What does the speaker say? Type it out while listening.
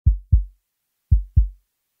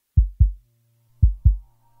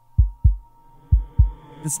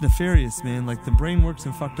It's nefarious, man. Like, the brain works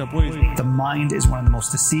in fucked up ways. The mind is one of the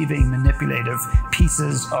most deceiving, manipulative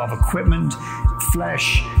pieces of equipment,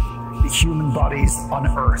 flesh, human bodies on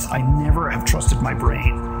earth. I never have trusted my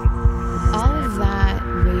brain. All of that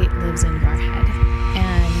weight lives in your head,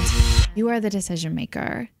 and you are the decision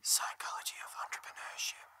maker. Psychology of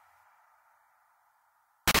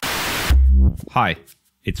Entrepreneurship. Hi,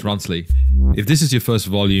 it's Ronsley. If this is your first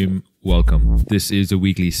volume, welcome. This is a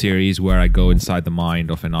weekly series where I go inside the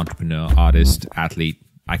mind of an entrepreneur, artist, athlete,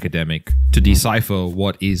 academic to decipher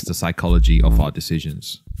what is the psychology of our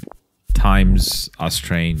decisions. Times are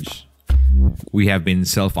strange. We have been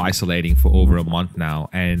self-isolating for over a month now,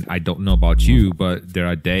 and I don't know about you, but there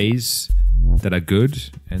are days that are good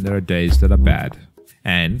and there are days that are bad.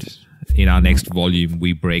 And in our next volume,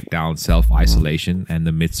 we break down self-isolation and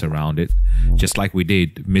the myths around it, just like we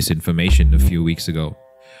did misinformation a few weeks ago.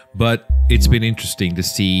 But it's been interesting to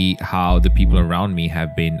see how the people around me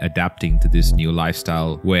have been adapting to this new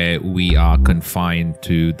lifestyle where we are confined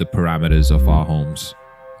to the parameters of our homes.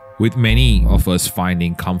 With many of us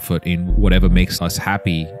finding comfort in whatever makes us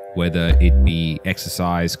happy, whether it be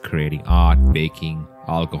exercise, creating art, baking,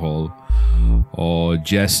 alcohol, or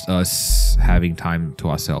just us having time to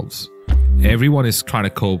ourselves. Everyone is trying to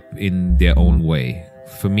cope in their own way.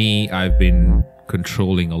 For me, I've been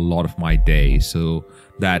controlling a lot of my day so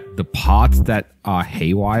that the parts that are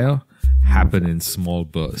haywire happen in small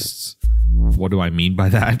bursts. What do I mean by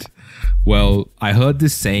that? Well, I heard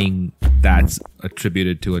this saying that's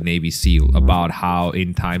attributed to a Navy SEAL about how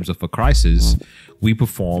in times of a crisis, we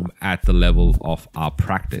perform at the level of our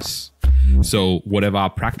practice. So whatever our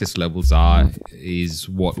practice levels are is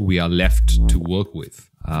what we are left to work with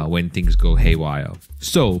when things go haywire.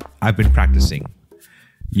 So I've been practicing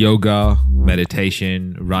yoga,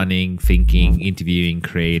 meditation, running, thinking, interviewing,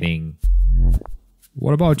 creating.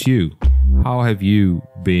 What about you? How have you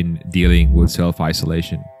been dealing with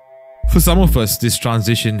self-isolation? For some of us, this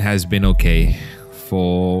transition has been okay.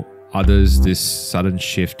 For others, this sudden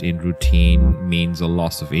shift in routine means a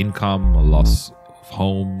loss of income, a loss of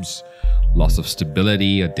homes, loss of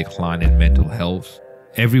stability, a decline in mental health.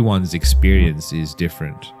 Everyone's experience is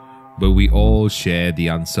different, but we all share the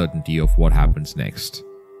uncertainty of what happens next.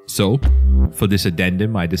 So, for this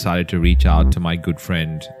addendum, I decided to reach out to my good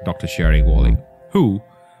friend, Dr. Sherry Walling, who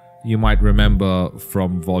you might remember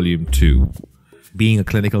from Volume 2. Being a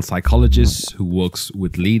clinical psychologist who works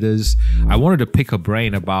with leaders, I wanted to pick her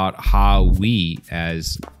brain about how we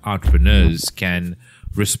as entrepreneurs can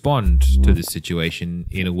respond to this situation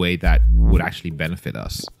in a way that would actually benefit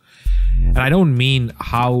us. And I don't mean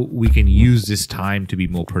how we can use this time to be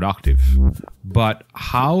more productive, but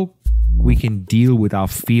how we can deal with our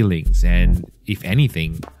feelings and, if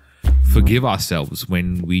anything, forgive ourselves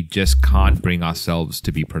when we just can't bring ourselves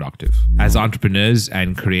to be productive. As entrepreneurs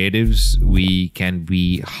and creatives, we can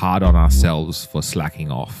be hard on ourselves for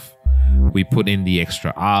slacking off. We put in the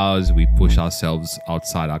extra hours, we push ourselves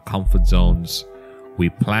outside our comfort zones. We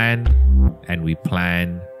plan,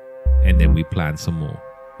 and then we plan some more.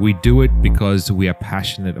 We do it because we are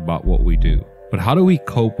passionate about what we do. But how do we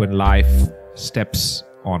cope when life steps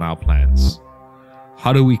on our plans?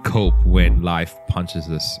 How do we cope when life punches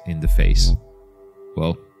us in the face?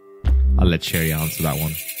 Well, I'll let Sherry answer that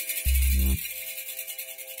one.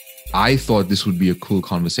 I thought this would be a cool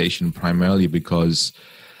conversation primarily because,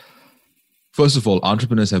 first of all,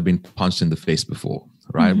 entrepreneurs have been punched in the face before,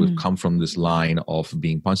 right? We've come from this line of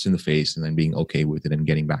being punched in the face and then being okay with it and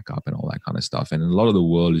getting back up and all that kind of stuff. And a lot of the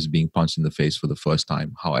world is being punched in the face for the first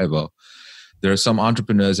time. However, there are some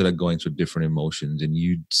entrepreneurs that are going through different emotions, and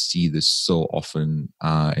you see this so often,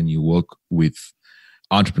 and you work with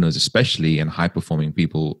entrepreneurs especially and high-performing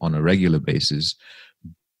people on a regular basis.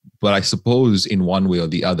 But I suppose in one way or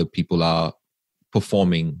the other, people are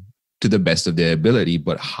performing to the best of their ability.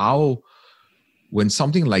 But how, when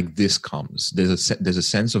something like this comes, there's a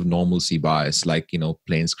sense of normalcy bias, like,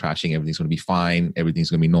 planes crashing, everything's going to be fine,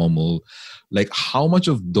 everything's going to be normal. Like, how much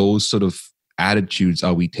of those sort of attitudes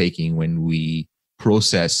are we taking when we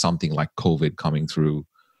process something like COVID coming through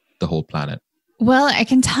the whole planet? Well, I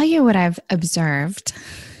can tell you what I've observed,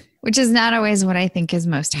 which is not always what I think is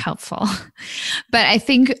most helpful. But I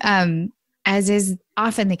think, as is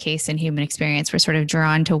often the case in human experience, we're sort of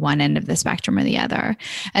drawn to one end of the spectrum or the other.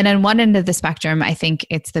 And on one end of the spectrum, I think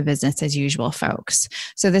it's the business as usual folks.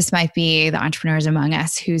 So this might be the entrepreneurs among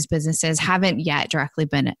us whose businesses haven't yet directly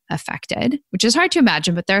been affected, which is hard to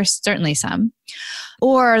imagine, but there are certainly some.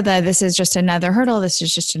 Or this is just another hurdle, this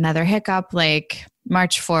is just another hiccup, like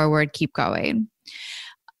march forward, keep going.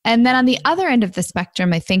 And then on the other end of the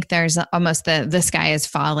spectrum, I think there's almost the sky is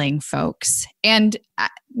falling folks. And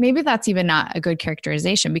maybe that's even not a good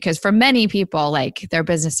characterization, because for many people, like, their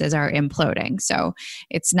businesses are imploding. So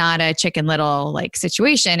it's not a Chicken Little like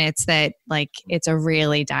situation. It's that, like, it's a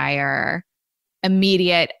really dire,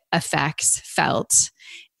 immediate effects felt,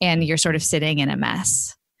 and you're sort of sitting in a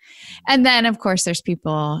mess. And then, of course, there's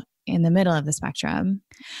people in the middle of the spectrum.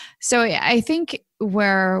 So I think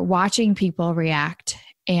we're watching people react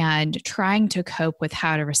and trying to cope with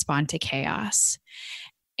how to respond to chaos.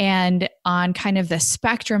 And on kind of the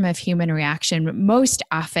spectrum of human reaction, most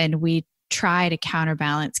often we try to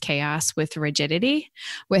counterbalance chaos with rigidity,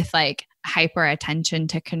 with like hyper attention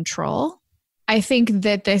to control. I think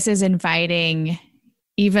that this is inviting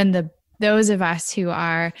even those of us who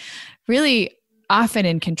are really often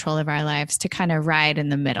in control of our lives to kind of ride in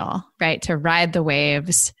the middle, right? To ride the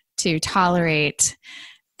waves, to tolerate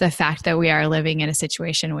the fact that we are living in a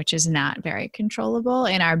situation which is not very controllable,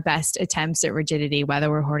 and our best attempts at rigidity, whether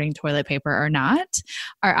we're hoarding toilet paper or not,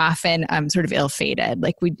 are often sort of ill-fated.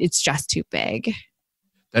 Like, it's just too big.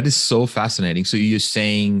 That is so fascinating. So you're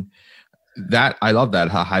saying that, I love that,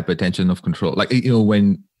 hypertension of control. Like,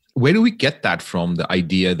 where do we get that from? The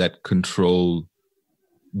idea that control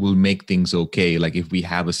will make things okay. Like, if we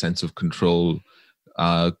have a sense of control,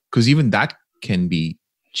 because even that can be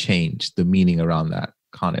changed, the meaning around that,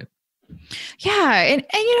 can't it? Yeah. And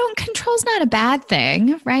control's not a bad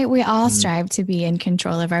thing, right? We all strive to be in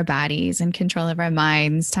control of our bodies and control of our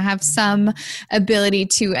minds, to have some ability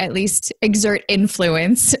to at least exert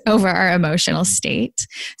influence over our emotional state.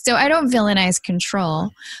 So I don't villainize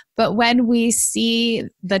control, but when we see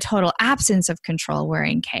the total absence of control, we're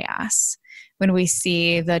in chaos. When we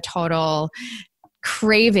see the total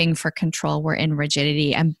craving for control, we're in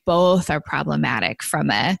rigidity, and both are problematic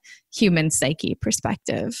from a human psyche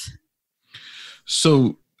perspective.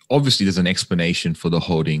 So obviously there's an explanation for the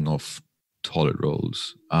hoarding of toilet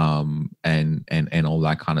rolls and all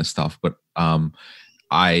that kind of stuff. But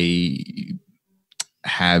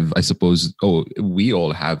we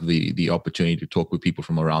all have the opportunity to talk with people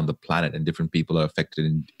from around the planet, and different people are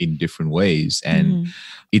affected in different ways. And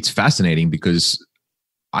it's fascinating because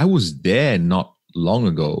I was there not long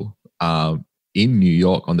ago in New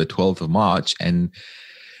York on the 12th of March, and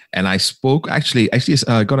I spoke, I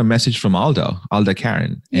got a message from Alda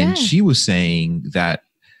Karen, and she was saying that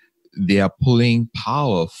they are pulling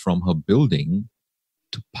power from her building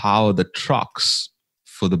to power the trucks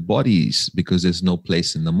for the bodies because there's no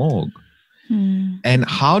place in the morgue. And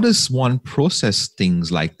how does one process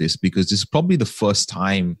things like this? Because this is probably the first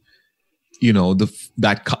time,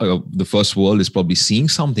 the first world is probably seeing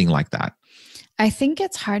something like that. I think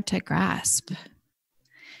it's hard to grasp.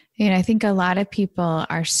 I think a lot of people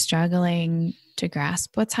are struggling to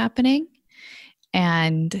grasp what's happening,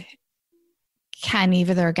 and can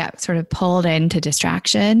either get sort of pulled into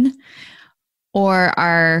distraction, or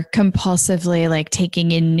are compulsively like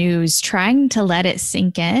taking in news, trying to let it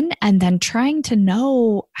sink in, and then trying to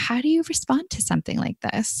know, how do you respond to something like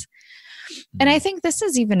this? And I think this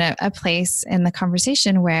is even a place in the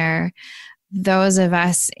conversation where those of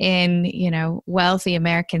us in, wealthy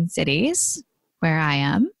American cities, where I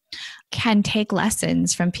am, can take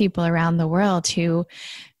lessons from people around the world who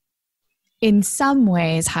in some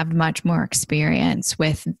ways have much more experience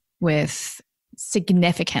with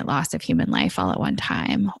significant loss of human life all at one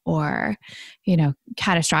time, or,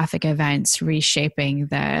 catastrophic events reshaping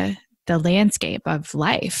the landscape of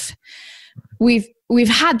life. We've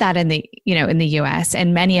had that in the US,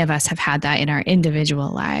 and many of us have had that in our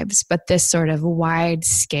individual lives, but this sort of wide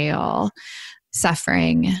scale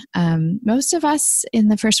suffering, most of us in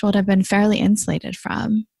the first world have been fairly insulated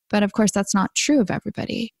from. But of course, that's not true of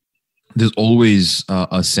everybody. There's always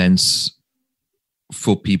a sense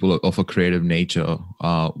for people of a creative nature,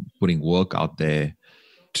 putting work out there,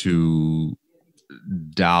 to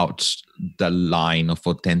doubt the line of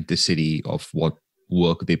authenticity of what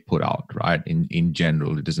work they put out, right? In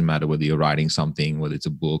general, it doesn't matter whether you're writing something, whether it's a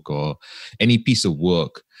book or any piece of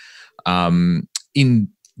work.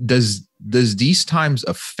 Does these times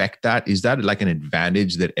affect that? Is that like an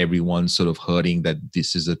advantage that everyone's sort of hurting, that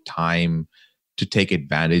this is a time to take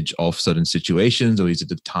advantage of certain situations, or is it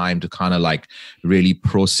the time to kind of like really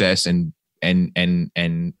process and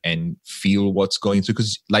feel what's going through?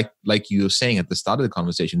 Because like you were saying at the start of the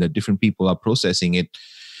conversation, that different people are processing it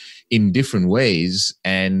in different ways,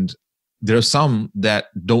 and there are some that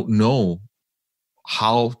don't know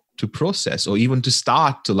how to process, or even to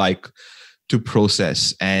start to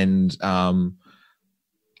process. And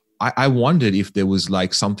I wondered if there was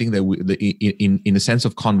like something that in a sense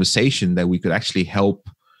of conversation that we could actually help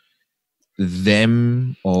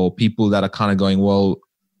them or people that are kind of going, well,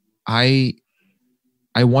 I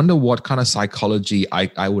wonder what kind of psychology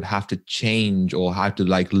I would have to change or have to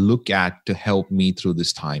like look at to help me through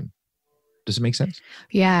this time. Does it make sense?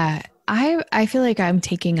 Yeah. I feel like I'm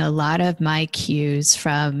taking a lot of my cues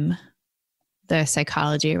from the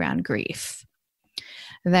psychology around grief.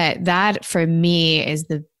 That for me is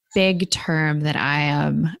the big term that I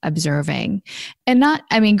am observing.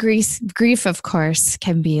 And grief, of course,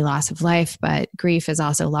 can be loss of life, but grief is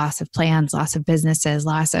also loss of plans, loss of businesses,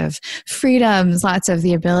 loss of freedoms, lots of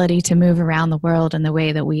the ability to move around the world in the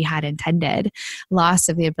way that we had intended, loss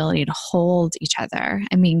of the ability to hold each other.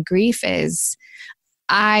 I mean, grief is,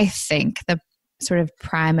 I think, the sort of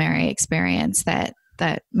primary experience that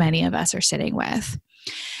many of us are sitting with.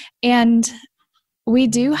 And we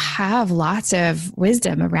do have lots of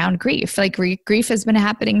wisdom around grief. Like grief has been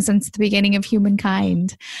happening since the beginning of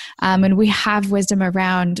humankind. And we have wisdom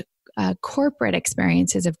around corporate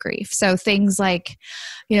experiences of grief. So things like,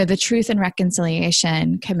 the Truth and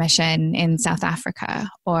Reconciliation Commission in South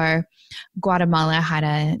Africa, or Guatemala had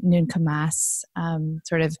a Nunca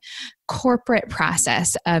sort of corporate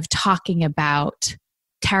process of talking about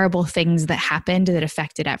terrible things that happened that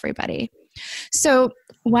affected everybody. So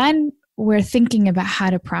when we're thinking about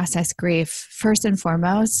how to process grief, first and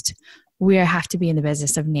foremost, we have to be in the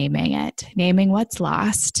business of naming it, naming what's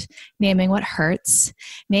lost, naming what hurts,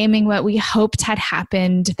 naming what we hoped had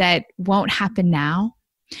happened that won't happen now.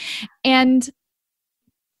 And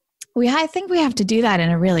I think we have to do that in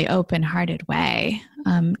a really open-hearted way.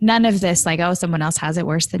 None of this like, oh, someone else has it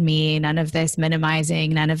worse than me. None of this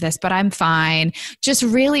minimizing, none of this, but I'm fine. Just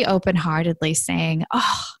really open-heartedly saying,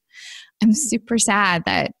 oh, I'm super sad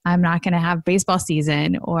that I'm not going to have baseball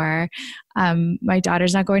season, or my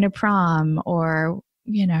daughter's not going to prom, or,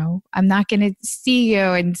 I'm not going to see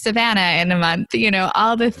you in Savannah in a month.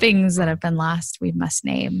 All the things that have been lost, we must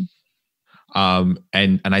name.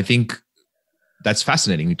 And I think that's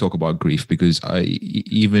fascinating. We talk about grief because I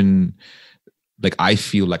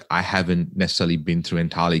feel like I haven't necessarily been through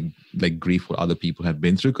entirely like grief what other people have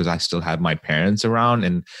been through, because I still have my parents around,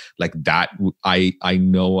 and like that I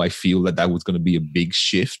feel that was going to be a big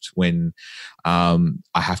shift when I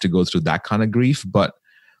have to go through that kind of grief. But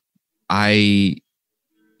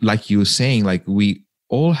like you were saying, like we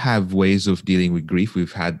all have ways of dealing with grief.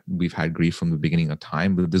 We've had grief from the beginning of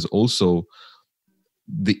time, but there's also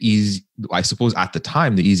I suppose at the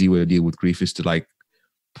time, the easy way to deal with grief is to like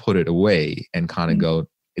put it away and kind of go,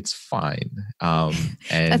 it's fine. And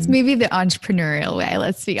that's maybe the entrepreneurial way.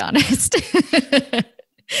 Let's be honest.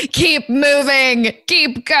 Keep moving,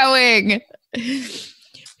 keep going.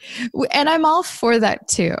 And I'm all for that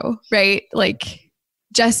too, right? Like,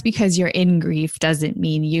 just because you're in grief doesn't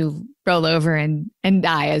mean you roll over and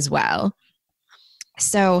die as well.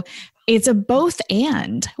 So it's a both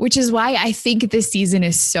and, which is why I think this season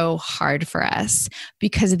is so hard for us,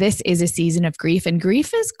 because this is a season of grief, and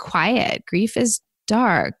grief is quiet. Grief is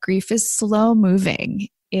dark. Grief is slow moving.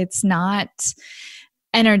 It's not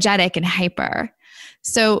energetic and hyper.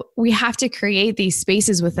 So we have to create these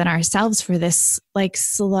spaces within ourselves for this like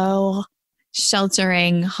slow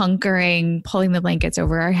sheltering, hunkering, pulling the blankets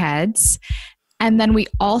over our heads. And then we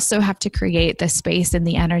also have to create the space and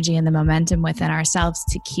the energy and the momentum within ourselves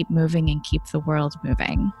to keep moving and keep the world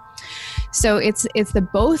moving. So it's the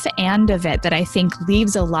both and of it that I think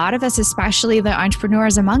leaves a lot of us, especially the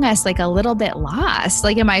entrepreneurs among us, like a little bit lost.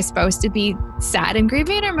 Like, am I supposed to be sad and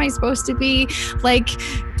grieving, or am I supposed to be like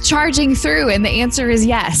charging through? And the answer is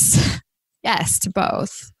yes. Yes to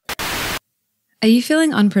both. Are you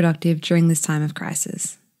feeling unproductive during this time of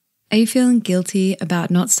crisis? Are you feeling guilty about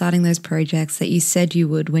not starting those projects that you said you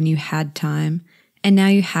would when you had time, and now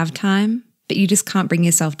you have time, but you just can't bring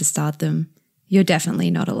yourself to start them? You're definitely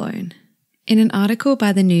not alone. In an article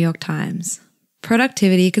by the New York Times,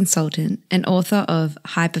 productivity consultant and author of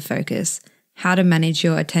Hyperfocus, How to Manage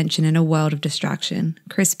Your Attention in a World of Distraction,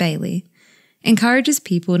 Chris Bailey, encourages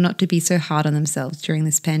people not to be so hard on themselves during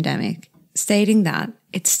this pandemic, stating that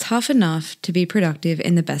it's tough enough to be productive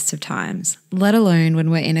in the best of times, let alone when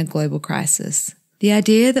we're in a global crisis. The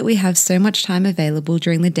idea that we have so much time available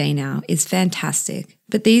during the day now is fantastic,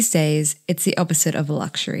 but these days it's the opposite of a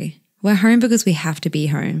luxury. We're home because we have to be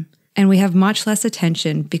home, and we have much less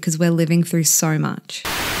attention because we're living through so much.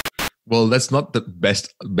 Well, that's not the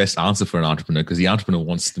best answer for an entrepreneur, because the entrepreneur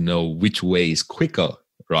wants to know which way is quicker,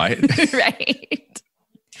 right? Right.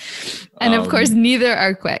 And of course, neither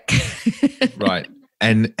are quick. Right.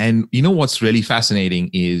 And you know what's really fascinating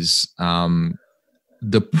is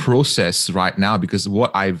the process right now, because what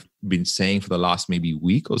I've been saying for the last maybe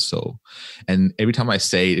week or so, and every time I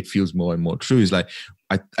say it, it feels more and more true, is like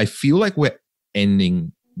I feel like we're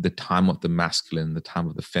ending the time of the masculine, the time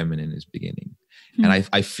of the feminine is beginning. And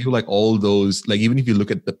I feel like all those, like, even if you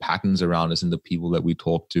look at the patterns around us and the people that we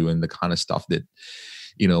talk to and the kind of stuff that,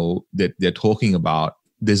 that they're talking about,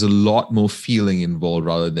 there's a lot more feeling involved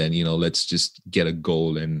rather than, let's just get a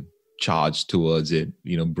goal and charge towards it,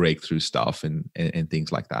 break through stuff and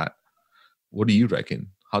things like that. What do you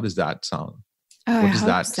reckon? How does that sound? What does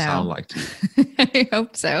that sound like to you? I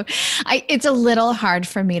hope so. It's a little hard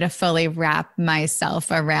for me to fully wrap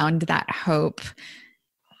myself around that hope,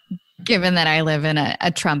 given that I live in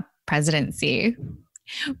a Trump presidency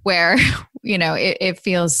where, it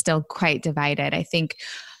feels still quite divided. I think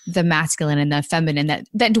the masculine and the feminine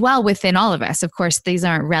that dwell within all of us. Of course, these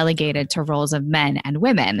aren't relegated to roles of men and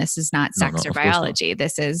women. This is not sex or biology.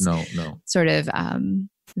 This is sort of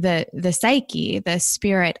the psyche, the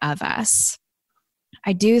spirit of us.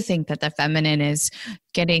 I do think that the feminine is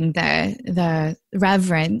getting the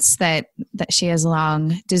reverence that she has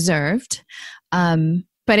long deserved.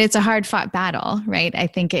 But it's a hard fought battle, right? I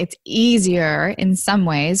think it's easier in some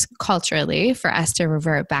ways culturally for us to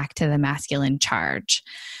revert back to the masculine charge.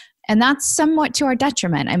 And that's somewhat to our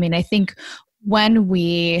detriment. I mean, I think when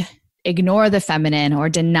we ignore the feminine or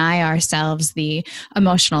deny ourselves the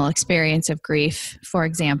emotional experience of grief, for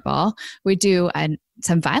example, we do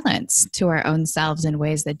some violence to our own selves in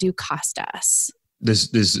ways that do cost us.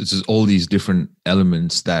 There's all these different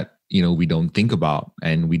elements that we don't think about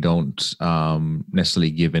and we don't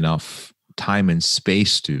necessarily give enough time and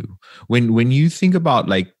space to. When you think about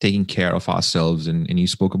like taking care of ourselves, and you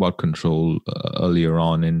spoke about control earlier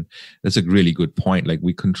on, and that's a really good point. Like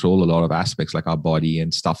we control a lot of aspects like our body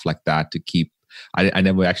and stuff like that to keep, I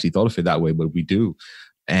never actually thought of it that way, but we do.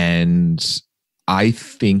 And I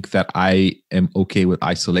think that I am okay with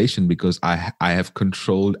isolation because I have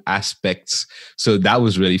controlled aspects. So that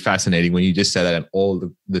was really fascinating when you just said that and all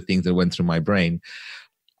the things that went through my brain.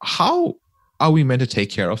 How are we meant to take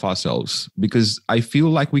care of ourselves? Because I feel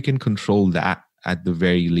like we can control that at the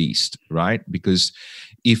very least, right? Because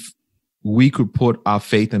if we could put our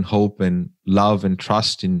faith and hope and love and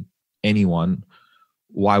trust in anyone,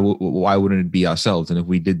 why wouldn't it be ourselves? And if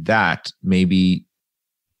we did that, maybe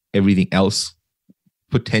everything else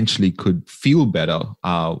potentially could feel better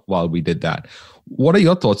while we did that. What are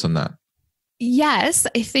your thoughts on that? Yes,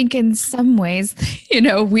 I think in some ways,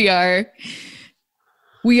 we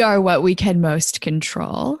are what we can most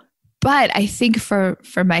control. But I think for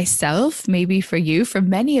myself, maybe for you, for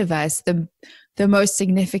many of us, the most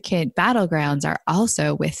significant battlegrounds are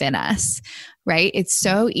also within us, right? It's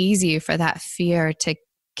so easy for that fear to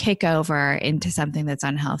kick over into something that's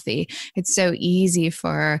unhealthy. It's so easy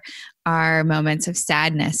for our moments of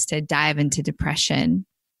sadness to dive into depression.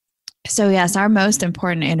 So yes, our most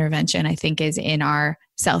important intervention, I think, is in our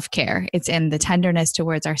self-care. It's in the tenderness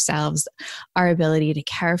towards ourselves, our ability to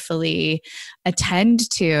carefully attend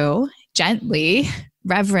to, gently,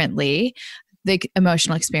 reverently, the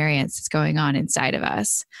emotional experience that's going on inside of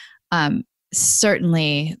us.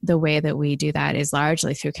 Certainly, the way that we do that is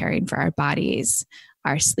largely through caring for our bodies,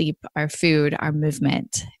 our sleep, our food, our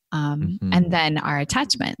movement, and then our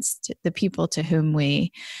attachments to the people to whom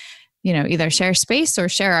we, either share space or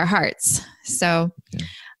share our hearts. So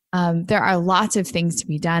there are lots of things to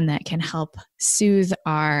be done that can help soothe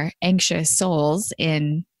our anxious souls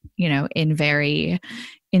in very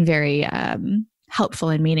helpful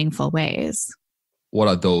and meaningful ways. What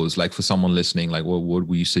are those? Like for someone listening, like what would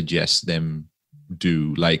we suggest them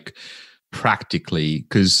do? Like practically,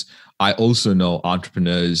 because I also know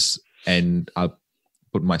entrepreneurs, and I'll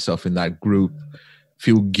put myself in that group,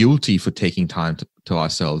 feel guilty for taking time to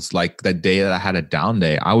ourselves. Like that day that I had a down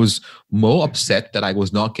day, I was more upset that I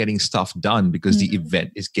was not getting stuff done because the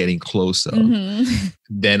event is getting closer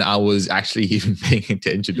than I was actually even paying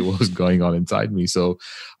attention to what was going on inside me. So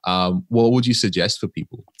what would you suggest for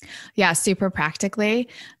people? Yeah, super practically,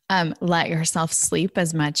 let yourself sleep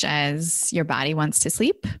as much as your body wants to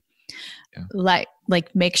sleep. Yeah.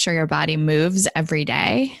 Make sure your body moves every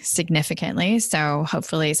day significantly. So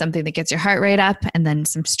hopefully something that gets your heart rate up, and then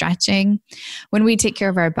some stretching. When we take care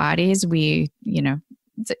of our bodies,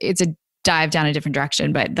 it's a dive down a different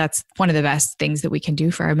direction, but that's one of the best things that we can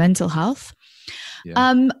do for our mental health.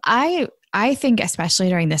 Yeah. I think especially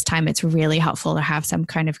during this time, it's really helpful to have some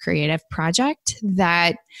kind of creative project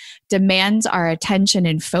that demands our attention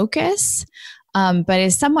and focus, but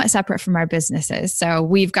is somewhat separate from our businesses. So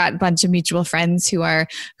we've got a bunch of mutual friends who are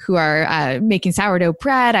making sourdough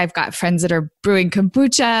bread. I've got friends that are brewing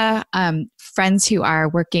kombucha, friends who are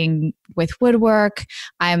working with woodwork.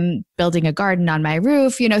 I'm building a garden on my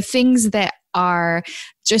roof, things that are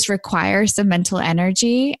just require some mental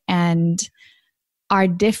energy. And are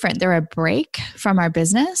different. They're a break from our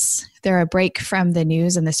business. They're a break from the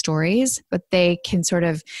news and the stories, but they can sort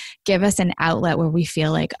of give us an outlet where we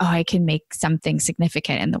feel like, oh, I can make something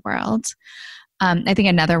significant in the world. I think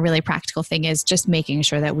another really practical thing is just making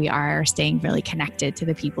sure that we are staying really connected to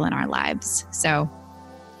the people in our lives. So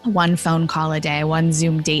one phone call a day, one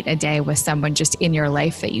Zoom date a day with someone just in your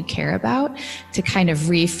life that you care about to kind of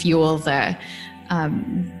refuel the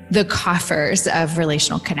coffers of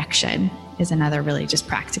relational connection is another really just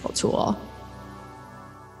practical tool.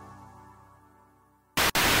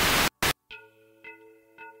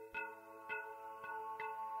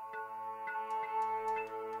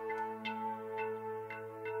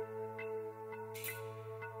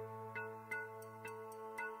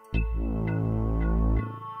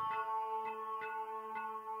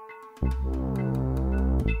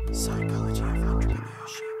 Psychology of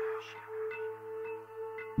Entrepreneurship.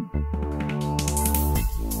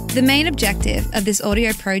 The main objective of this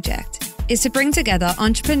audio project is to bring together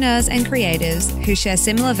entrepreneurs and creatives who share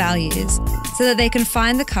similar values so that they can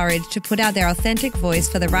find the courage to put out their authentic voice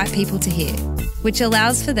for the right people to hear, which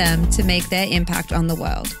allows for them to make their impact on the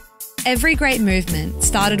world. Every great movement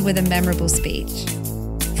started with a memorable speech.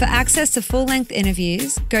 For access to full-length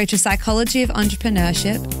interviews, go to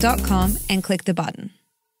psychologyofentrepreneurship.com and click the button.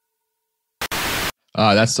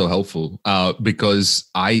 That's so helpful because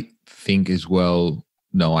I think as well,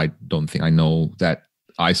 no, I don't think I know that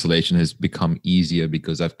isolation has become easier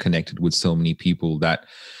because I've connected with so many people that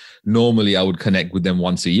normally I would connect with them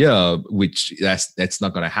once a year, which that's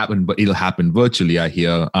not going to happen, but it'll happen virtually, I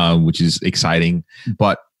hear, which is exciting,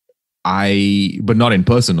 but not in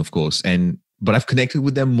person, of course. But I've connected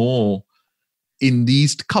with them more in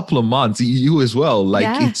these couple of months, you as well. Like,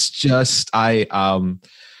 yeah. It's just, I'm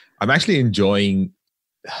actually enjoying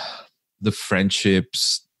the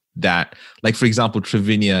friendships that, like, for example,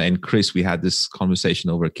 Travinia and Chris, we had this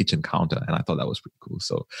conversation over a kitchen counter, and I thought that was pretty cool.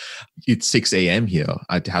 So it's 6 a.m. here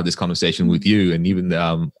to have this conversation with you. And even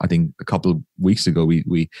I think a couple of weeks ago,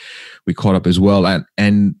 we caught up as well.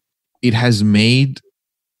 And it has made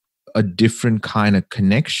a different kind of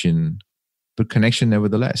connection, but connection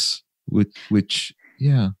nevertheless, which,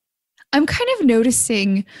 yeah. I'm kind of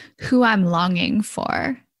noticing who I'm longing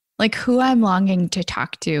for. Like who I'm longing to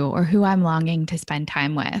talk to or who I'm longing to spend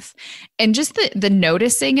time with. And just the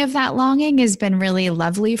noticing of that longing has been really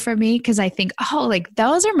lovely for me because I think, oh, like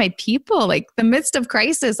those are my people, like the midst of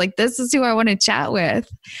crisis, like this is who I want to chat with,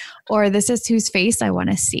 or this is whose face I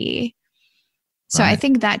want to see. So right. I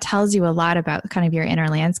think that tells you a lot about kind of your inner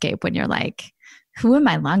landscape when you're like, who am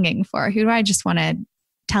I longing for? Who do I just want to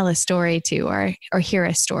tell a story to or hear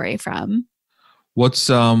a story from? What's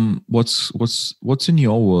in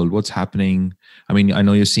your world? What's happening? I mean, I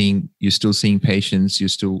know you're still seeing patients. You're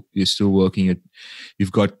still working.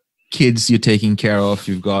 You've got kids you're taking care of.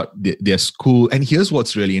 You've got their school. And here's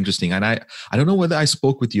what's really interesting. And I don't know whether I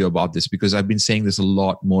spoke with you about this because I've been saying this a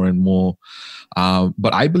lot more and more.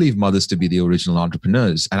 But I believe mothers to be the original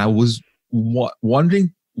entrepreneurs. And I was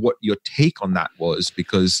wondering what your take on that was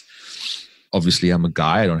because obviously, I'm a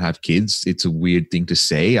guy. I don't have kids. It's a weird thing to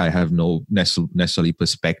say. I have no necessarily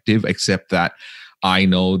perspective, except that I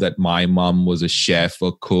know that my mom was a chef,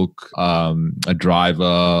 a cook, a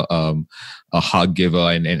driver, a hug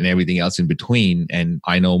giver, and everything else in between. And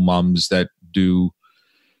I know moms that do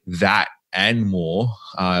that and more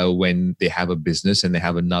when they have a business and they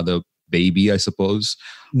have another baby, I suppose.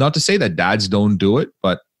 Not to say that dads don't do it,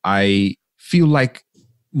 but I feel like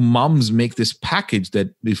moms make this package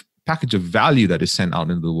of value that is sent out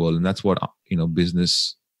into the world. And that's what,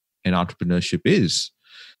 business and entrepreneurship is.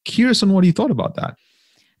 Curious on what you thought about that.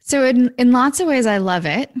 So in lots of ways, I love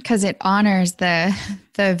it because it honors the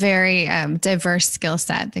very diverse skill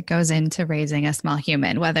set that goes into raising a small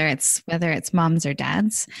human, whether it's moms or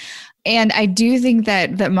dads. And I do think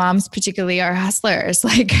that moms particularly are hustlers.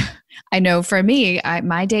 Like I know for me,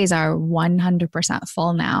 my days are 100%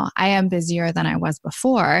 full now. I am busier than I was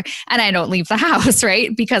before, and I don't leave the house, right?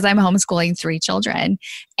 Because I'm homeschooling 3 children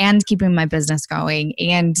and keeping my business going,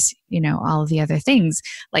 and all of the other things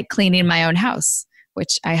like cleaning my own house,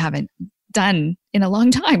 which I haven't done in a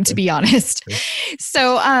long time, to be honest.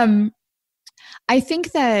 So I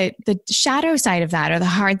think that the shadow side of that, or the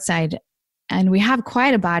hard side, and we have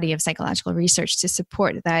quite a body of psychological research to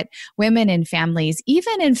support that women in families,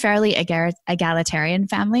 even in fairly egalitarian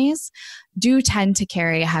families, do tend to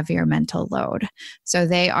carry a heavier mental load. So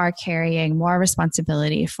they are carrying more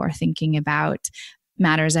responsibility for thinking about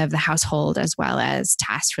matters of the household as well as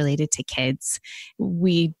tasks related to kids.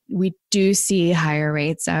 We do see higher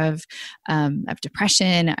rates of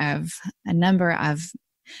depression, of a number of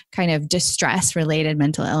kind of distress-related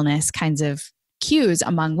mental illness kinds of cues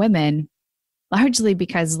among women, largely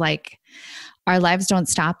because like our lives don't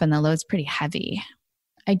stop and the load's pretty heavy.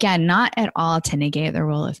 Again, not at all to negate the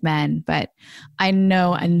role of men, but I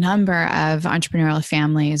know a number of entrepreneurial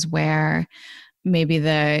families where maybe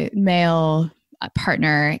the male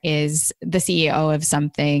partner is the CEO of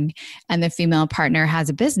something and the female partner has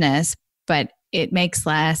a business, but it makes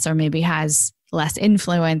less or maybe has less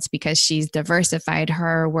influence because she's diversified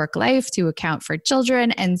her work life to account for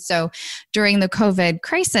children. And so during the COVID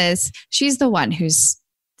crisis, she's the one who's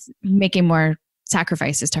making more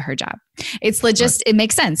sacrifices to her job. It's it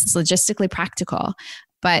makes sense. It's logistically practical.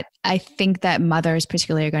 But I think that mothers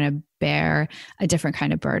particularly are going to bear a different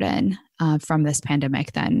kind of burden from this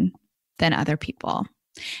pandemic than other people.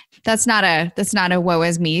 That's not a woe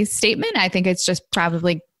is me statement. I think it's just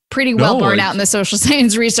probably pretty well borne out in the social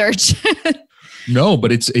science research. No,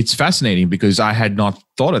 but it's fascinating because I had not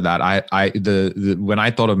thought of that. When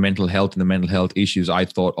I thought of mental health and the mental health issues, I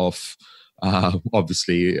thought of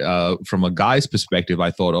obviously from a guy's perspective, I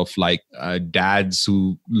thought of like dads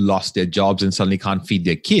who lost their jobs and suddenly can't feed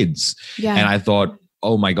their kids. Yeah. And I thought,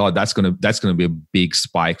 oh my God, that's gonna be a big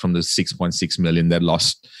spike from the 6.6 million that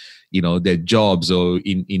lost, their jobs, or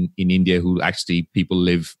in India who actually people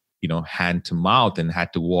live, hand to mouth and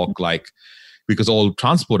had to walk because all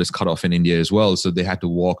transport is cut off in India as well. So they had to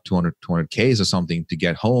walk 200 Ks or something to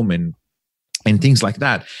get home and things like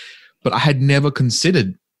that. But I had never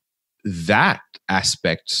considered that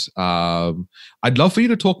aspect. I'd love for you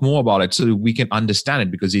to talk more about it so that we can understand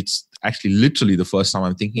it, because it's actually literally the first time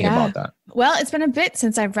I'm thinking about that. Well, it's been a bit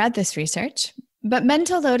since I've read this research, but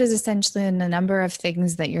mental load is essentially in a number of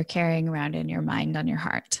things that you're carrying around in your mind, on your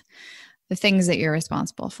heart, the things that you're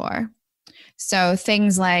responsible for. So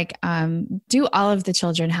things like, do all of the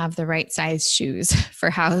children have the right size shoes for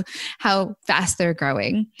how fast they're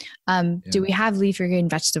growing? Do we have leafy green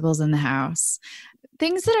vegetables in the house?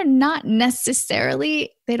 Things that are not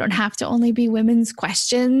necessarily, they don't have to only be women's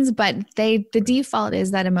questions, but the default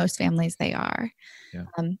is that in most families they are. Yeah.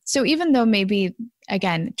 So even though maybe,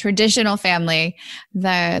 again, traditional family,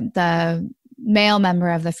 the male member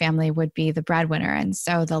of the family would be the breadwinner. And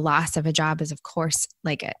so the loss of a job is, of course,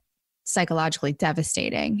 like psychologically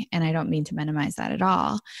devastating. And I don't mean to minimize that at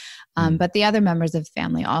all. But the other members of the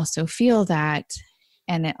family also feel that,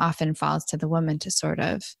 and it often falls to the woman to sort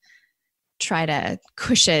of try to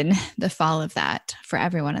cushion the fall of that for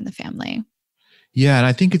everyone in the family. Yeah. And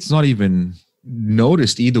I think it's not even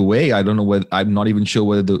noticed either way. I don't know whether, I'm not even sure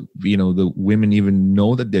whether the women even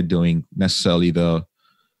know that they're doing necessarily the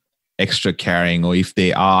extra carrying, or if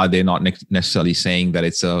they are, they're not necessarily saying that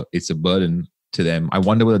it's a burden to them. I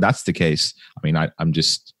wonder whether that's the case. I mean, I'm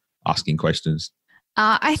just asking questions.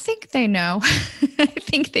 I think they know. I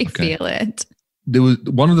think they feel it. There was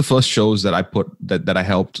one of the first shows that I put that I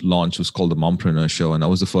helped launch was called the Mompreneur Show. And that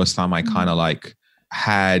was the first time I kind of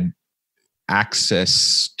had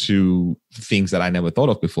access to things that I never thought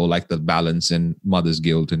of before, like the balance and mother's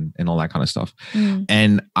guilt and all that kind of stuff.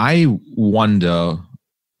 And I wonder,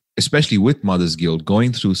 especially with mother's guilt,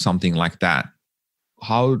 going through something like that,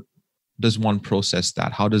 how does one process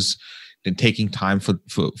that? How does taking time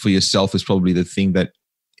for yourself is probably the thing that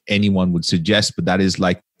anyone would suggest, but that is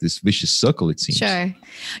like this vicious circle, it seems. Sure.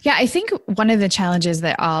 Yeah, I think one of the challenges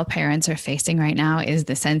that all parents are facing right now is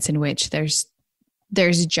the sense in which there's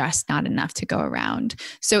just not enough to go around.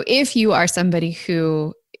 So if you are somebody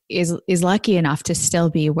who is lucky enough to still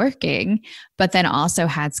be working, but then also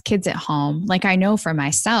has kids at home, like I know for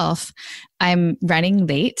myself, I'm running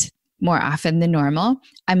late more often than normal.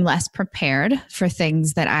 I'm less prepared for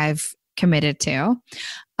things that I've committed to.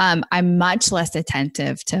 I'm much less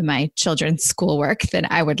attentive to my children's schoolwork than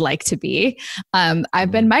I would like to be. I've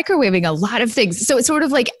been microwaving a lot of things. So it's sort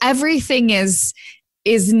of like everything is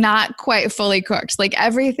not quite fully cooked. Like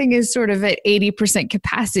everything is sort of at 80%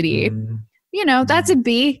 capacity. That's a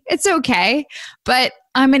B. It's okay. But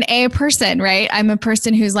I'm an A person, right? I'm a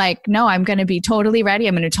person who's like, no, I'm going to be totally ready.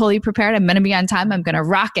 I'm going to totally prepared. I'm going to be on time. I'm going to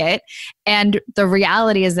rock it. And the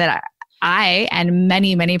reality is that I and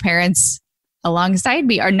many, many parents alongside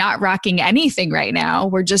me are not rocking anything right now.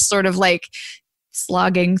 We're just sort of like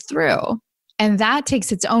slogging through. And that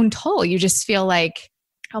takes its own toll. You just feel like,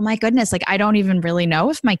 oh my goodness, like I don't even really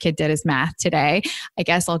know if my kid did his math today. I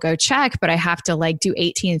guess I'll go check, but I have to do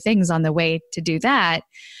 18 things on the way to do that,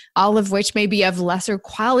 all of which may be of lesser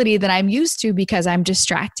quality than I'm used to because I'm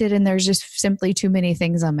distracted and there's just simply too many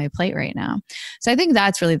things on my plate right now. So I think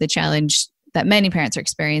that's really the challenge that many parents are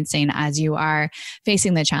experiencing as you are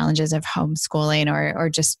facing the challenges of homeschooling or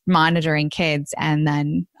just monitoring kids and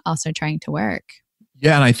then also trying to work.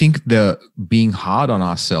 Yeah. And I think the being hard on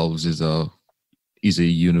ourselves is is a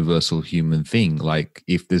universal human thing. Like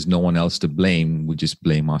if there's no one else to blame, we just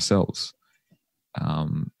blame ourselves.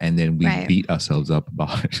 And then we beat ourselves up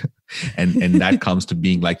about it. and that comes to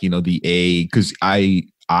being like, because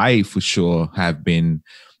I for sure have been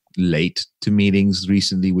late to meetings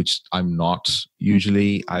recently, which I'm not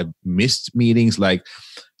usually. I've missed meetings. Like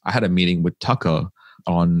I had a meeting with Tucker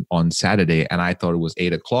on Saturday, and I thought it was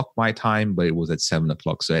 8:00 my time, but it was at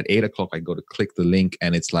 7:00. So at 8:00, I go to click the link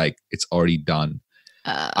and it's like, it's already done.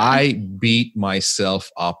 I beat myself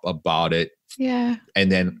up about it. Yeah.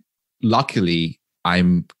 And then luckily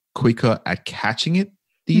I'm quicker at catching it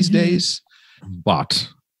these days, but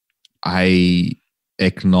I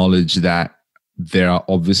acknowledge that there are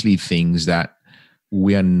obviously things that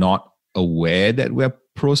we are not aware that we're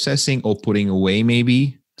processing or putting away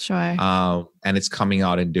maybe. Sure. And it's coming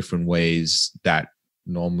out in different ways that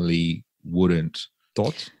normally wouldn't.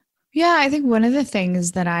 Thoughts? Yeah, I think one of the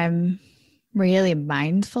things that I'm really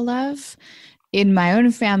mindful of in my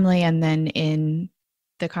own family and then in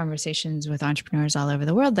the conversations with entrepreneurs all over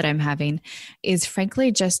the world that I'm having is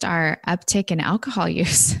frankly just our uptick in alcohol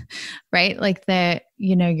use, right? Like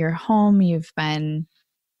you're home, you've been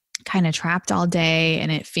kind of trapped all day,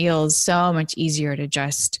 and it feels so much easier to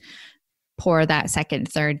just pour that second,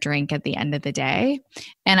 third drink at the end of the day.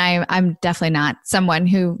 And I'm definitely not someone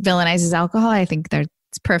who villainizes alcohol. I think there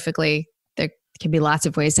can be lots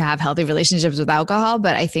of ways to have healthy relationships with alcohol.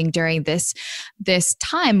 But I think during this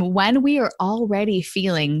time when we are already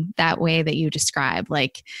feeling that way that you describe,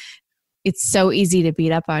 like it's so easy to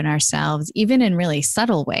beat up on ourselves, even in really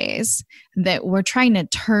subtle ways, that we're trying to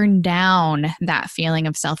turn down that feeling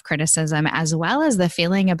of self-criticism as well as the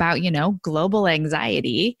feeling about, global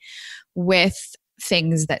anxiety with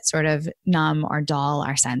things that sort of numb or dull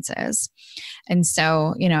our senses. And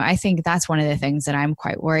so, I think that's one of the things that I'm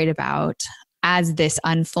quite worried about as this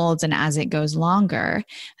unfolds and as it goes longer,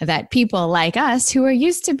 that people like us who are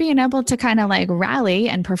used to being able to kind of like rally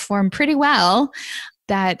and perform pretty well,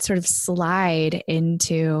 that sort of slide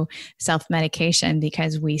into self-medication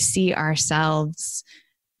because we see ourselves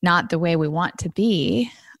not the way we want to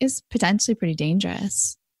be is potentially pretty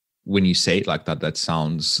dangerous. When you say it like that, that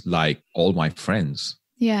sounds like all my friends.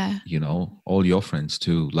 Yeah. All your friends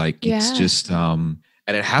too. Like it's just, and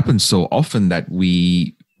it happens so often that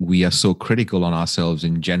we are so critical on ourselves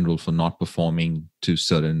in general for not performing to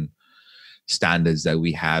certain standards that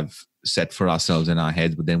we have set for ourselves in our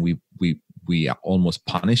heads, but then we almost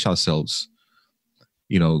punish ourselves,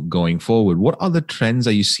 going forward. What other trends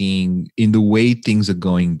are you seeing in the way things are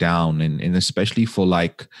going down, and especially for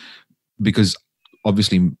because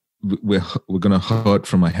obviously we're going to hurt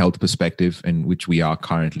from a health perspective, and which we are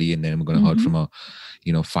currently, and then we're going to hurt from a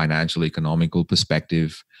financial, economical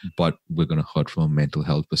perspective, but we're going to hurt from a mental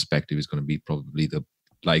health perspective. Is going to be probably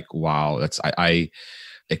I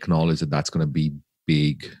acknowledge that's going to be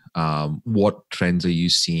big. What trends are you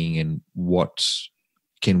seeing, and what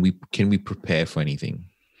can we prepare for anything?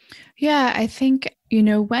 Yeah, I think,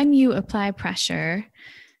 when you apply pressure,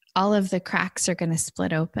 all of the cracks are going to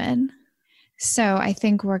split open. So I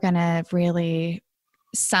think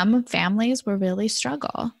some families will really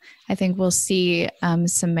struggle. I think we'll see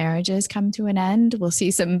some marriages come to an end. We'll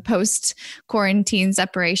see some post-quarantine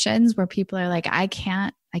separations where people are like, I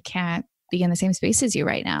can't be in the same space as you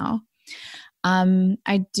right now.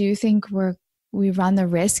 I do think we run the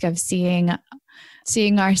risk of seeing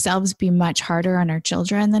ourselves be much harder on our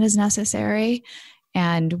children than is necessary.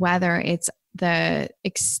 And whether it's the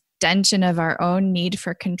extension of our own need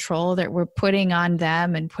for control that we're putting on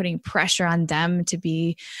them and putting pressure on them to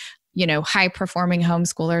be, high performing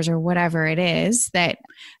homeschoolers or whatever it is, that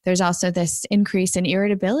there's also this increase in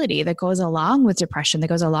irritability that goes along with depression, that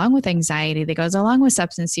goes along with anxiety, that goes along with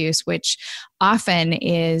substance use, which often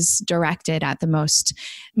is directed at the most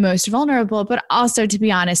vulnerable, but also, to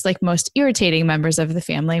be honest, like most irritating members of the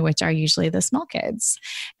family, which are usually the small kids.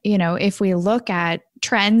 If we look at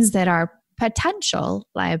trends that are potential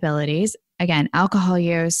liabilities, again, alcohol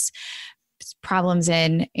use, problems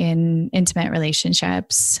in intimate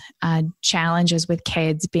relationships, challenges with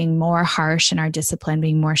kids, being more harsh in our discipline,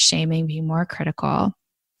 being more shaming, being more critical.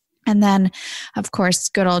 And then, of course,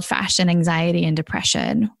 good old-fashioned anxiety and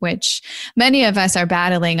depression, which many of us are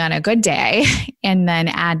battling on a good day, and then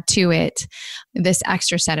add to it this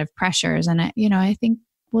extra set of pressures. And, I think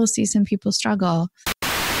we'll see some people struggle.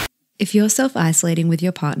 If you're self-isolating with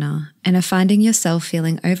your partner and are finding yourself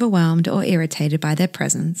feeling overwhelmed or irritated by their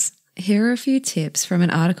presence, here are a few tips from an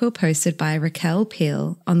article posted by Raquel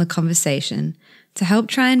Peel on The Conversation to help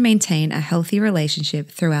try and maintain a healthy relationship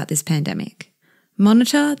throughout this pandemic.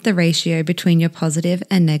 Monitor the ratio between your positive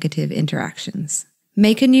and negative interactions.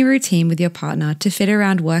 Make a new routine with your partner to fit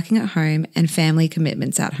around working at home and family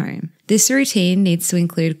commitments at home. This routine needs to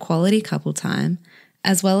include quality couple time,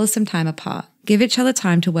 as well as some time apart. Give each other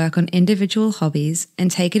time to work on individual hobbies and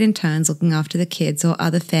take it in turns looking after the kids or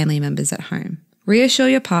other family members at home. Reassure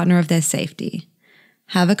your partner of their safety.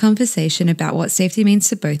 Have a conversation about what safety means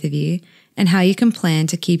to both of you and how you can plan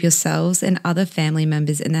to keep yourselves and other family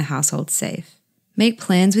members in the household safe. Make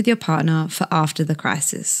plans with your partner for after the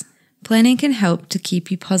crisis. Planning can help to keep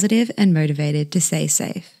you positive and motivated to stay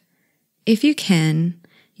safe. If you can,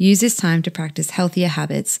 use this time to practice healthier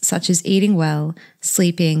habits such as eating well,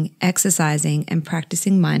 sleeping, exercising, and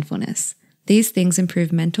practicing mindfulness. These things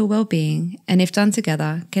improve mental well-being and, if done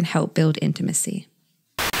together, can help build intimacy.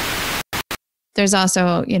 There's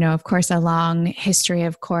also, of course, a long history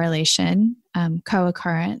of correlation,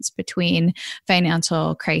 co-occurrence between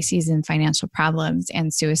financial crises and financial problems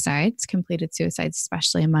and suicides, completed suicides,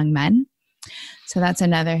 especially among men. So that's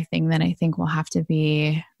another thing that I think we'll have to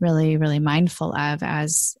be really, really mindful of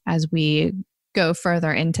as we go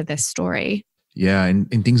further into this story. Yeah,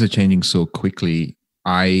 and things are changing so quickly.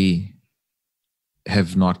 I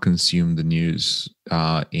have not consumed the news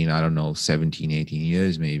in, 17, 18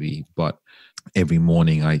 years maybe, but every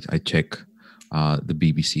morning I check the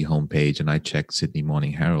BBC homepage and I check Sydney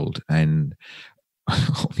Morning Herald, and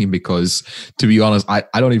only because, to be honest, I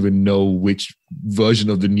don't even know which version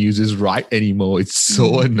of the news is right anymore. It's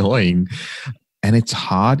so annoying, and it's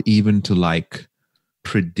hard even to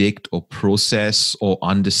predict or process or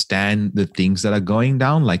understand the things that are going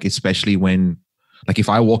down, especially when if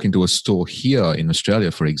I walk into a store here in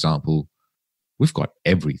Australia, for example, we've got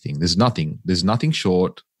everything. There's nothing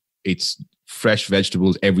short. It's fresh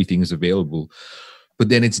vegetables, everything is available. But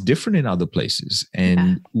then it's different in other places.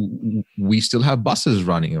 And we still have buses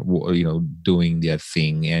running, doing their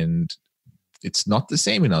thing. And it's not the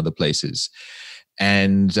same in other places.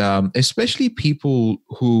 And especially people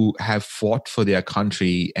who have fought for their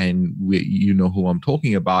country, and you know who I'm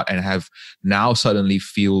talking about, and have now suddenly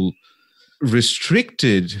feel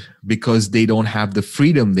restricted because they don't have the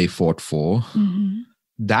freedom they fought for. Mm-hmm.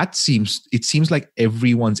 It seems like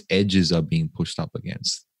everyone's edges are being pushed up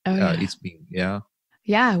against.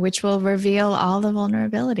 Yeah, which will reveal all the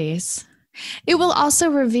vulnerabilities. It will also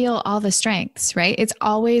reveal all the strengths, right? It's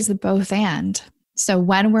always the both and. So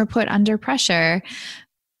when we're put under pressure,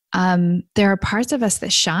 there are parts of us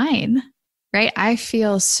that shine, right? I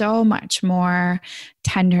feel so much more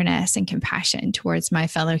tenderness and compassion towards my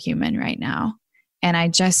fellow human right now. And I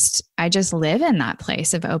just live in that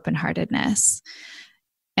place of open-heartedness.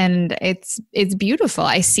 And it's beautiful.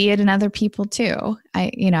 I see it in other people too.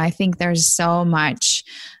 I think there's so much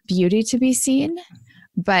beauty to be seen,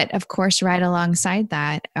 but of course, right alongside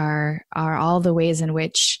that are all the ways in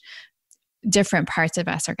which different parts of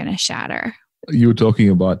us are going to shatter. You were talking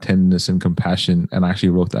about tenderness and compassion, and I actually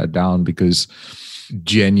wrote that down because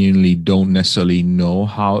genuinely don't necessarily know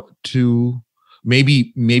how to.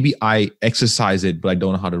 Maybe I exercise it, but I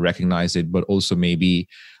don't know how to recognize it. But also maybe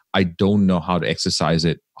I don't know how to exercise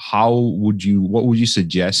it. What would you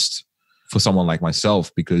suggest for someone like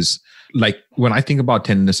myself? Because when I think about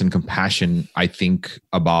tenderness and compassion, I think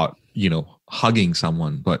about, hugging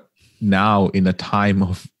someone. But now in a time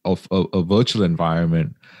of a virtual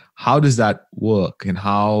environment, how does that work? And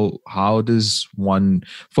how does one,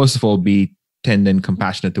 first of all, be tender and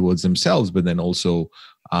compassionate towards themselves, but then also,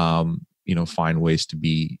 find ways to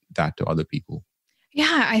be that to other people?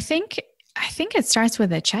 Yeah, I think it starts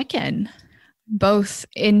with a check-in, both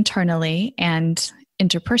internally and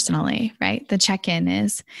interpersonally, right? The check-in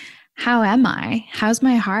is, how am I? How's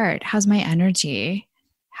my heart? How's my energy?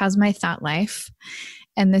 How's my thought life?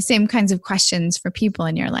 And the same kinds of questions for people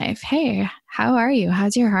in your life. Hey, how are you?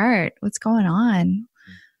 How's your heart? What's going on?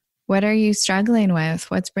 What are you struggling with?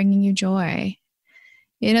 What's bringing you joy?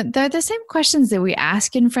 They're the same questions that we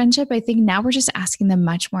ask in friendship. I think now we're just asking them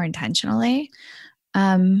much more intentionally.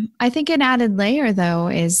 I think an added layer, though,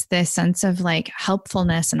 is this sense of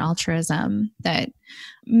helpfulness and altruism, that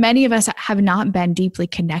many of us have not been deeply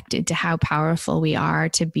connected to how powerful we are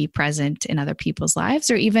to be present in other people's lives,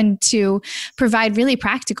 or even to provide really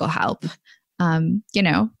practical help. I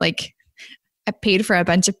paid for a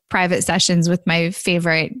bunch of private sessions with my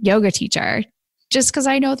favorite yoga teacher, just because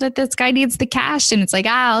I know that this guy needs the cash, and it's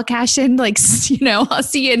I'll cash in, I'll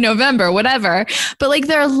see you in November, whatever. But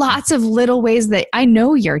there are lots of little ways that I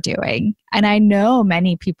know you're doing, and I know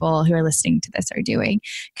many people who are listening to this are doing,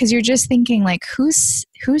 because you're just thinking who's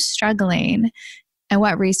struggling, and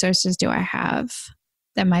what resources do I have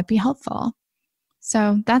that might be helpful?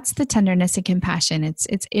 So that's the tenderness and compassion. It's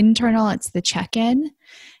internal, it's the check-in,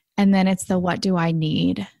 and then it's the what do I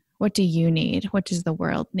need? What do you need? What does the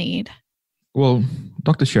world need? Well,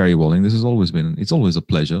 Dr. Sherry Walling, it's always a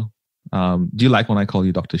pleasure. Do you like when I call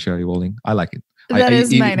you Dr. Sherry Walling? I like it. That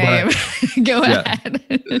is my name. Go ahead.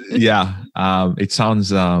 It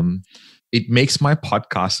sounds, it makes my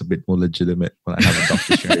podcast a bit more legitimate when I have a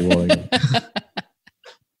Dr. Sherry Walling.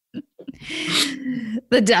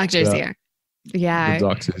 The doctor's here. Yeah. The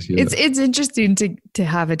doctor's here. It's interesting to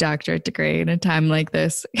have a doctorate degree in a time like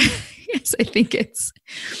this. Yes, I think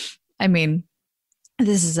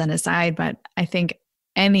this is an aside, but I think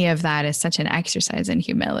any of that is such an exercise in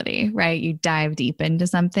humility, right? You dive deep into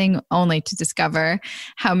something only to discover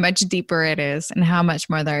how much deeper it is and how much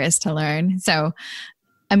more there is to learn. So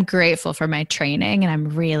I'm grateful for my training, and I'm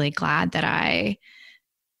really glad that I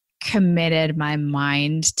committed my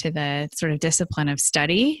mind to the sort of discipline of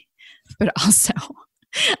study, but also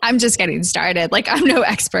I'm just getting started. Like, I'm no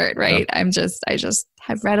expert, right? Yeah. I just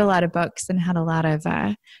have read a lot of books and had a lot of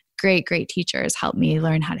great teachers help me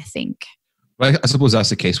learn how to think. Well, I suppose that's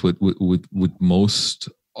the case with most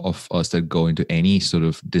of us that go into any sort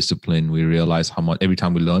of discipline. We realize how much, every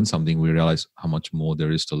time we learn something, we realize how much more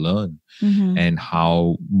there is to learn, and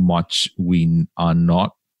how much we are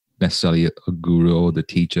not necessarily a guru or the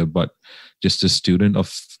teacher, but just a student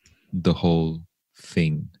of the whole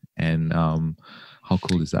thing. And how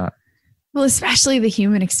cool is that? Well, especially the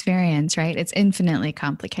human experience, right? It's infinitely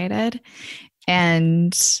complicated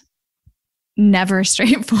and never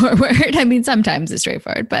straightforward. I mean, sometimes it's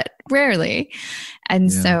straightforward, but rarely.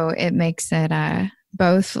 And so it makes it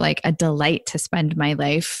both like a delight to spend my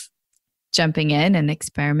life jumping in and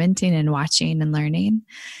experimenting and watching and learning,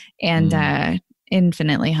 and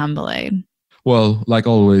infinitely humbling. Well, like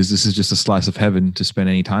always, this is just a slice of heaven to spend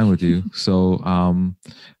any time with you. So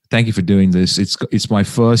thank you for doing this. It's my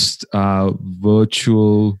first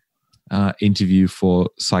virtual interview for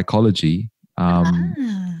Psychology.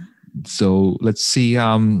 So let's see,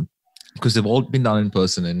 because they've all been done in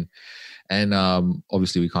person, and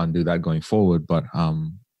obviously we can't do that going forward, but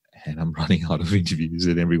and I'm running out of interviews,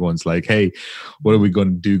 and everyone's like, hey, what are we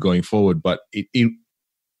going to do going forward? But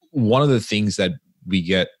one of the things that we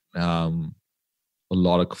get a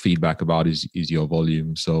lot of feedback about is your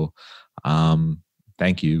volume. So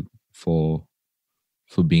thank you for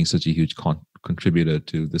being such a huge contributor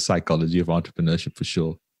to the psychology of entrepreneurship, for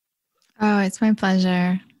sure. Oh, it's my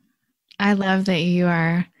pleasure. I love that you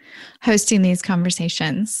are hosting these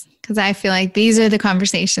conversations, because I feel like these are the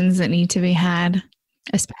conversations that need to be had,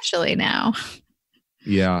 especially now.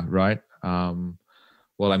 Yeah, right.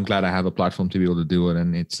 Well, I'm glad I have a platform to be able to do it,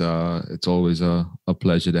 and it's always a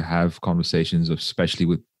pleasure to have conversations, especially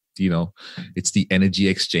with, it's the energy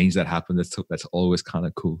exchange that happens. That's always kind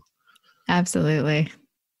of cool. Absolutely.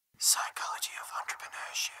 Psychology of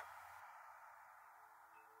Entrepreneurship.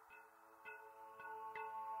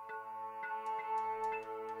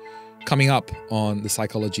 Coming up on the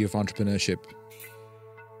Psychology of Entrepreneurship.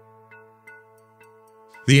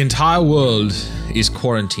 The entire world is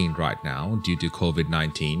quarantined right now due to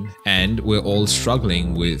COVID-19, and we're all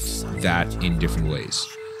struggling with that in different ways.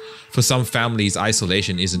 For some families,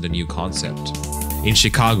 isolation isn't a new concept. In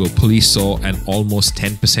Chicago, police saw an almost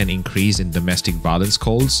 10% increase in domestic violence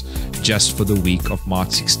calls just for the week of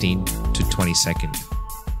March 16 to 22nd.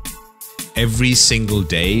 Every single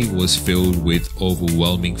day was filled with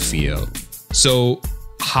overwhelming fear. So,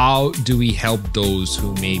 how do we help those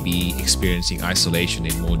who may be experiencing isolation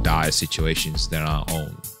in more dire situations than our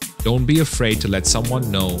own? Don't be afraid to let someone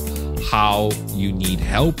know how you need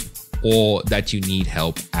help, or that you need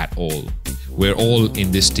help at all. We're all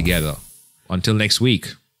in this together. Until next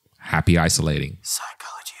week, happy isolating.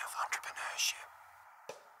 Psychology of Entrepreneurship.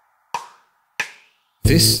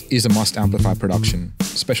 This is a Must Amplify production.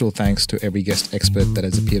 Special thanks to every guest expert that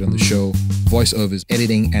has appeared on the show. Voiceovers,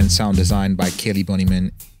 editing, and sound design by Kaylee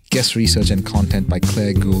Bonnyman. Guest research and content by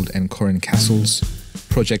Claire Gould and Corinne Castles.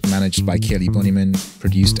 Project managed by Kaylee Bonnyman.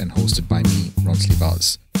 Produced and hosted by me, Ronsley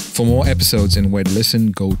Vaz. For more episodes and where to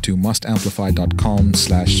listen, go to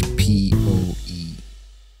mustamplify.com/POE.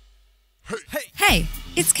 Hey,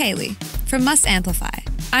 it's Kaylee from Must Amplify.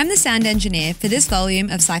 I'm the sound engineer for this volume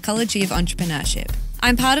of Psychology of Entrepreneurship.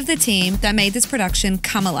 I'm part of the team that made this production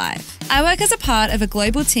come alive. I work as a part of a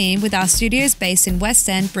global team with our studios based in West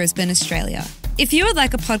End, Brisbane, Australia. If you would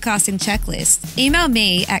like a podcasting checklist, email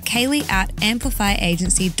me at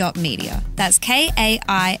kaylee@amplifyagency.media. That's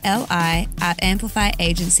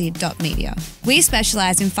KAILI@amplifyagency.media. We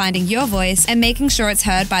specialize in finding your voice and making sure it's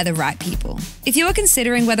heard by the right people. If you are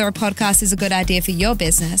considering whether a podcast is a good idea for your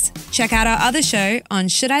business, check out our other show on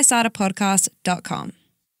shouldistartapodcast.com.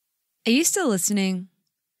 Are you still listening?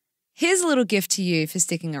 Here's a little gift to you for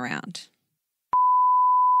sticking around.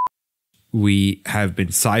 we have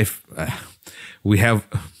been we have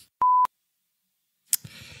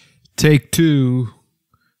take two,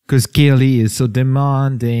 because Kelly is so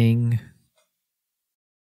demanding.